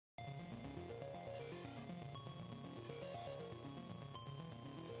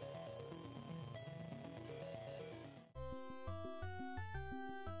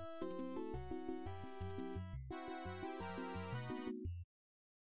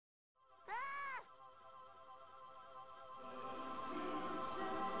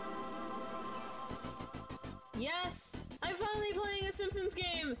Yes! I'm finally playing a Simpsons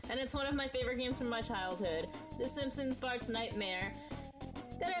game! And it's one of my favorite games from my childhood. The Simpsons Bart's Nightmare.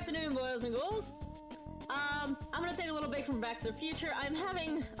 Good afternoon, boys and ghouls! I'm gonna take a little break from Back to the Future. I'm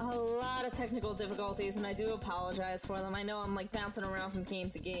having a lot of technical difficulties, and I do apologize for them. I know I'm, like, bouncing around from game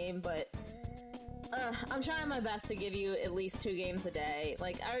to game, but I'm trying my best to give you at least 2 games a day.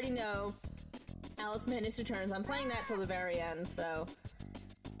 Like, I already know Alice Madness Returns. I'm playing that till the very end, so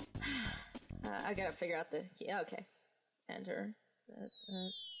I gotta figure out the key. Okay. Enter.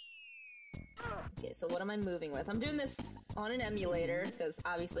 Okay, so what am I moving with? I'm doing this on an emulator, because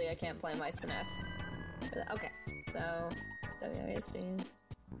obviously I can't play my SNES. Okay, so WASD.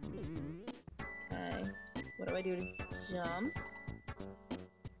 Okay, what do I do to jump?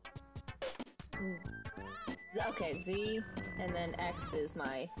 Okay, Z, and then X is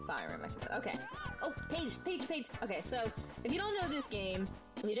my firing mechanism. Okay. Oh, page! Okay, so, if you don't know this game,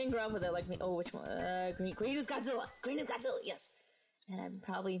 if you didn't grow up with it like me, oh, which one? Green is Godzilla! Green is Godzilla, yes! And I'm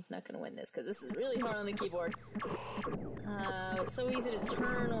probably not gonna win this, because this is really hard on the keyboard. It's so easy to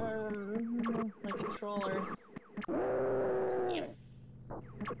turn on my controller. Damn.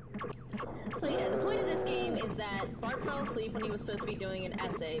 So yeah, the point of this game is that Bart fell asleep when he was supposed to be doing an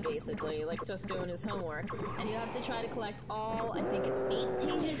essay, basically, like just doing his homework, and you have to try to collect all, I think it's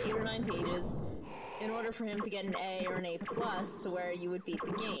 8 or 9 pages, in order for him to get an A or an A+, to where you would beat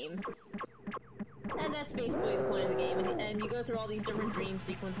the game. And that's basically the point of the game, and you go through all these different dream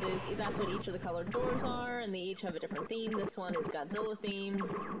sequences. That's what each of the colored doors are, and they each have a different theme. This one is Godzilla themed.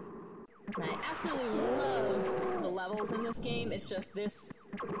 And I absolutely love the levels in this game. It's just this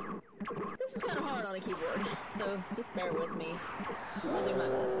is kind of hard on a keyboard, so just bear with me. I'll do my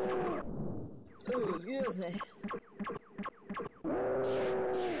best. Oh, excuse me.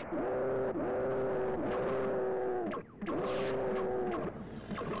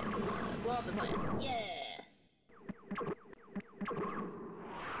 Blow up the plant. Yeah!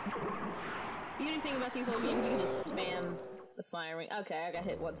 Beauty thing about these old games, you can just spam the firing. Okay, I got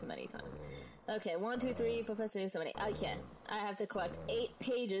hit one too many times. Okay, 1, 2, 3, 4, 5, 6, 7, 8. Okay, I have to collect 8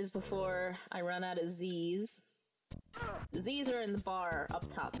 pages before I run out of Z's. The Z's are in the bar up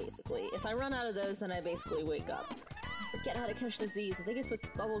top, basically. If I run out of those, then I basically wake up. I forget how to catch the Z's. I think it's with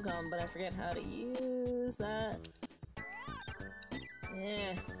bubblegum, but I forget how to use that.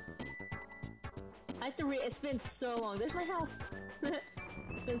 Yeah. I have to it's been so long. There's my house.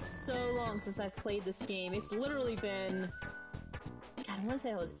 It's been so long since I've played this game. It's literally been... God, I want to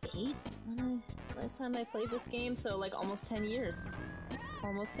say I was 8 last time I played this game, so like almost 10 years.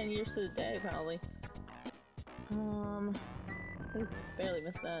 Almost 10 years to the day, probably. I just barely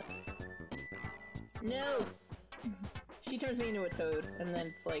missed that. No! She turns me into a toad, and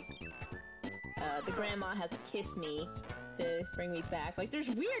then it's like... the grandma has to kiss me to bring me back. Like, there's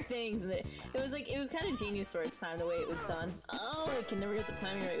weird things that it was kind of genius for its time, the way it was done. Oh, I can never get the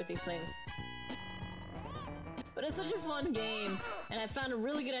timing right with these things. But it's such a fun game, and I found a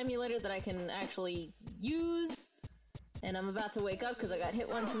really good emulator that I can actually use, and I'm about to wake up because I got hit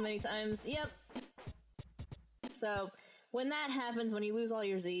one too many times. Yep. So, when that happens, when you lose all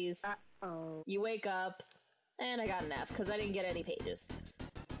your Z's, you wake up, and I got an F, because I didn't get any pages.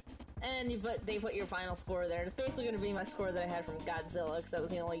 And they put your final score there. It's basically going to be my score that I had from Godzilla, because that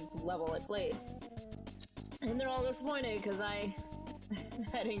was the only level I played. And they're all disappointed, because I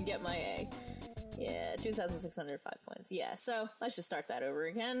didn't get my A. Yeah, 2,605 points. Yeah, so let's just start that over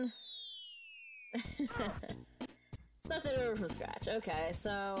again. Start that over from scratch. Okay,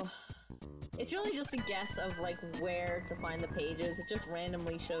 so... It's really just a guess of, like, where to find the pages. It just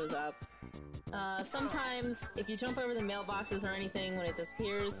randomly shows up. Sometimes, if you jump over the mailboxes or anything when it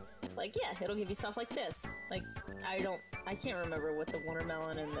disappears, like, yeah, it'll give you stuff like this. Like, I can't remember what the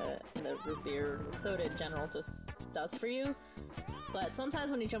watermelon and the root beer, the soda in general just does for you. But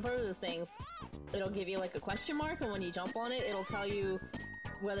sometimes when you jump over those things, it'll give you, like, a question mark, and when you jump on it, it'll tell you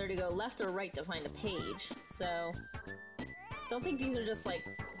whether to go left or right to find a page. So, don't think these are just, like,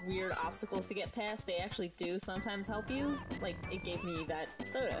 weird obstacles to get past. They actually do sometimes help you. Like, it gave me that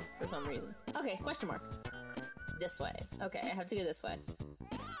soda for some reason. Okay, question mark. This way. Okay, I have to go this way.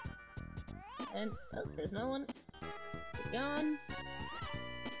 And, oh, there's no one. Keep going.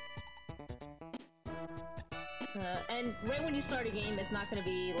 And right when you start a game, it's not gonna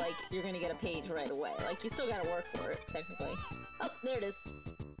be like you're gonna get a page right away. Like, you still gotta work for it, technically. Oh, there it is.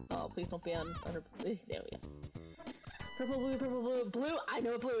 Oh, please don't be on under. There we go. Purple, blue, purple, blue. Blue, I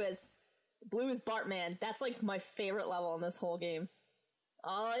know what blue is. Blue is Bartman. That's like my favorite level in this whole game.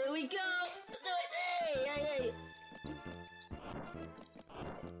 Oh, here we go! Let's do it! Hey!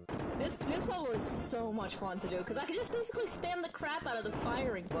 This level is so much fun to do, because I can just basically spam the crap out of the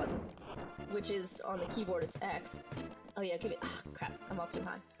firing button, which is, on the keyboard, it's X. Oh yeah, give it- crap, I'm up too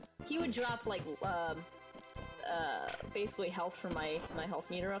high. He would drop, like, basically health from my health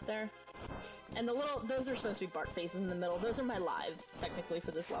meter up there. And the little- those are supposed to be Bart faces in the middle. Those are my lives, technically,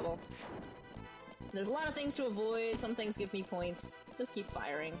 for this level. There's a lot of things to avoid, some things give me points. Just keep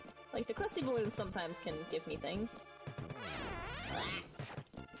firing. Like, the crusty balloons sometimes can give me things.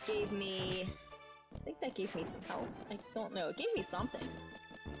 Gave me... I think that gave me some health. I don't know. It gave me something.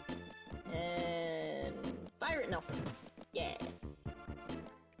 And... Fire it, Nelson. Yeah.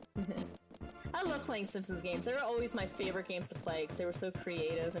 I love playing Simpsons games. They were always my favorite games to play because they were so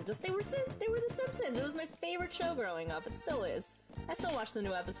creative and just they were the Simpsons. It was my favorite show growing up. It still is. I still watch the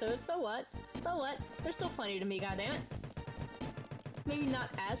new episodes. So what? So what? They're still funny to me. Goddammit. Maybe not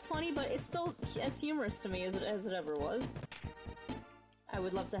as funny, but it's still as humorous to me as it ever was. I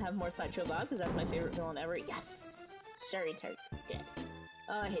would love to have more Sideshow Bob because that's my favorite villain ever. Yes, Sherry Turd dead.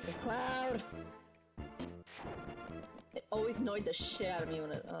 Oh, I hate this cloud. It always annoyed the shit out of me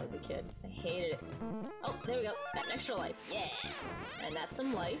when I was a kid. I hated it. Oh, there we go. Got an extra life. Yeah! And that's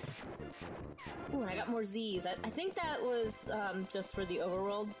some life. Ooh, and I got more Z's. I think that was just for the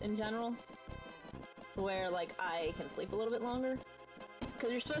overworld in general. To where, like, I can sleep a little bit longer.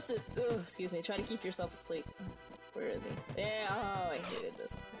 Because you're supposed to... excuse me. Try to keep yourself asleep. Where is he? Yeah, oh, I hated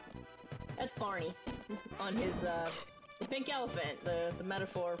this. That's Barney. On his, the pink elephant. The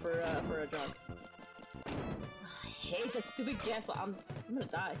metaphor for a drunk. I hate the stupid gas ball. I'm gonna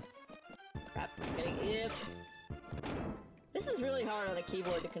die. Crap, it's getting... Yep. This is really hard on a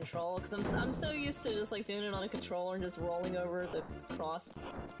keyboard to control, because I'm so used to just, like, doing it on a controller and just rolling over the cross.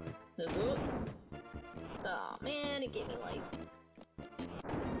 Just, oh, man, it gave me life.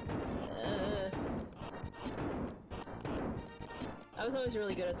 I was always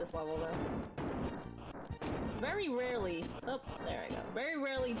really good at this level, though. Very rarely... Oh, there I go. Very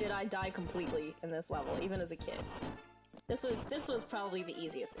rarely did I die completely in this level, even as a kid. This was probably the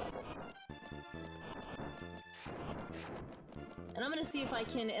easiest level. And I'm gonna see if I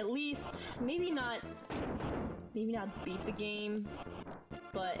can at least, maybe not beat the game,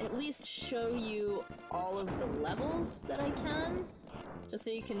 but at least show you all of the levels that I can, just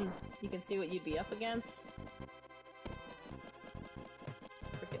so you can see what you'd be up against.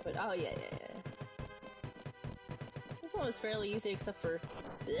 Forget what, oh yeah. This one was fairly easy except for,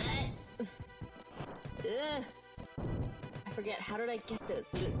 I forget, how did I get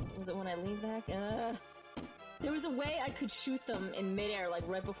this? Was it when I leaned back? There was a way I could shoot them in midair, like,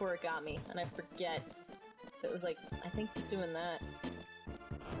 right before it got me, and I forget. So it was like, I think just doing that.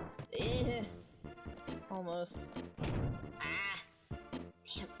 Almost. Ah!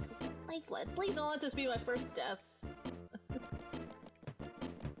 Damn, lifeline. Please don't let this be my first death.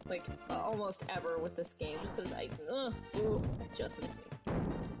 Like, almost ever with this game, just because it just missed me.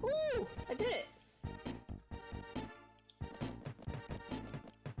 Woo! I did it!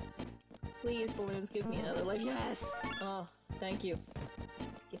 Please, balloons, give me another life. Yes! Oh, thank you.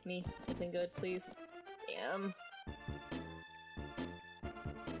 Give me something good, please. Damn.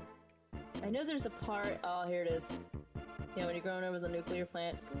 I know there's a part... Oh, here it is. Yeah, when you're going over the nuclear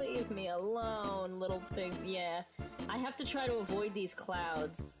plant. Leave me alone, little things. Yeah. I have to try to avoid these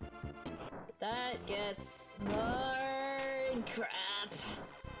clouds. That gets hard. Crap.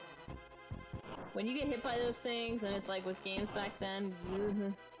 When you get hit by those things, and it's like with games back then...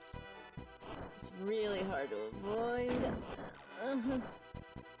 It's really hard to avoid.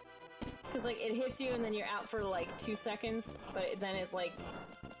 Because, like, it hits you and then you're out for, like, 2 seconds, but then it, like,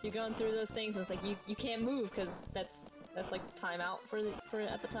 you're going through those things and it's like, you can't move because that's like, timeout for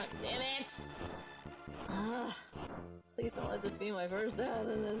at the time. Damn it! Please don't let this be my first death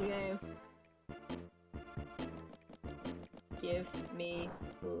in this game. Give me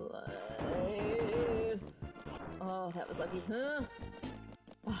life. Oh, that was lucky. Huh?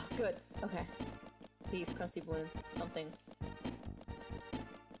 Oh, good. Okay. Please, crusty balloons. Something.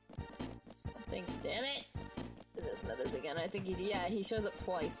 Something. Damn it! Is it Smithers again? I think he shows up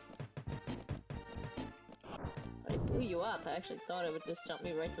twice. I blew you up. I actually thought it would just jump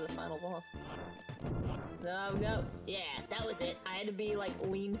me right to the final boss. No. Yeah, that was it. I had to be, like,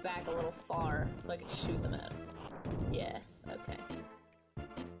 leaned back a little far so I could shoot them at him. Yeah, okay.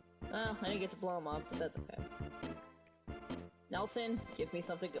 Well, I didn't get to blow him up, but that's okay. Nelson, give me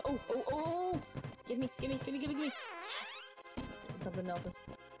something. Oh! Give me. Yes! Give me something, Nelson.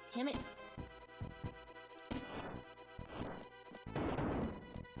 Damn it.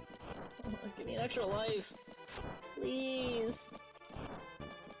 Oh, give me an extra life. Please.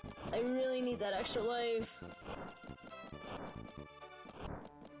 I really need that extra life.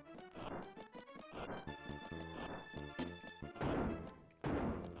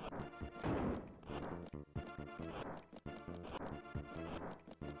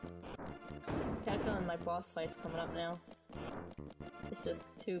 Kinda feeling my boss fight's coming up now. It's just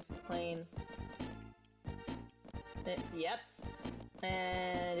too plain. Yep.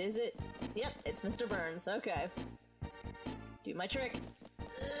 And is it? Yep, it's Mr. Burns. Okay. Do my trick.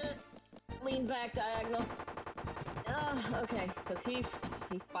 Lean back diagonal. Okay, because he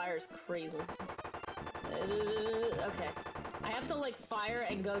fires crazy. Okay. I have to, like, fire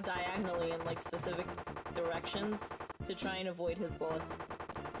and go diagonally in, like, specific directions to try and avoid his bullets.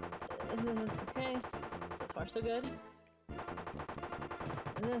 Okay. So far, so good.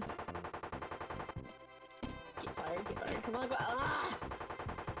 Just get fired, come on, go. Ah!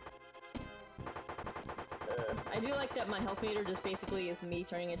 I do like that my health meter just basically is me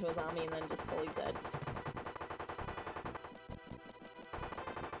turning into a zombie and then just fully dead.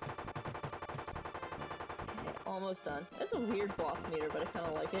 Okay, almost done. That's a weird boss meter, but I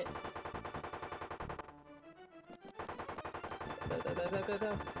kinda like it. Go, go, go, go, go,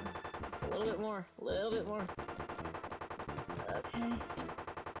 go. Just a little bit more, Okay.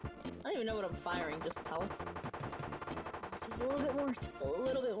 I don't even know what I'm firing, just pellets. Just a little bit more, just a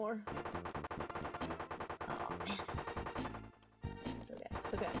little bit more. Oh, man. It's okay,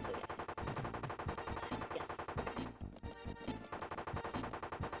 it's okay, it's okay. Yes, yes.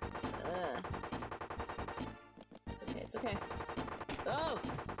 Okay. It's okay. Oh!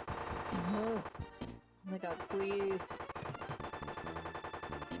 No. Oh my god, please.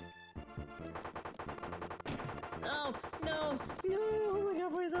 No! No! No! Oh my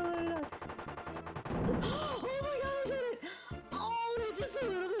god, please don't let me die! Oh my god, I did it! Oh, there's just a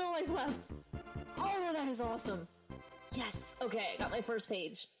little bit of life left! Oh, that is awesome! Yes! Okay, I got my first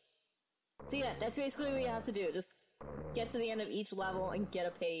page. So yeah, that's basically what you have to do. Just get to the end of each level and get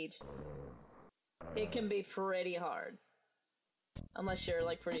a page. It can be pretty hard. Unless you're,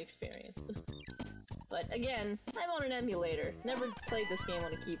 like, pretty experienced. But again, I'm on an emulator. Never played this game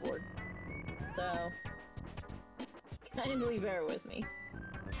on a keyboard. So kindly bear with me.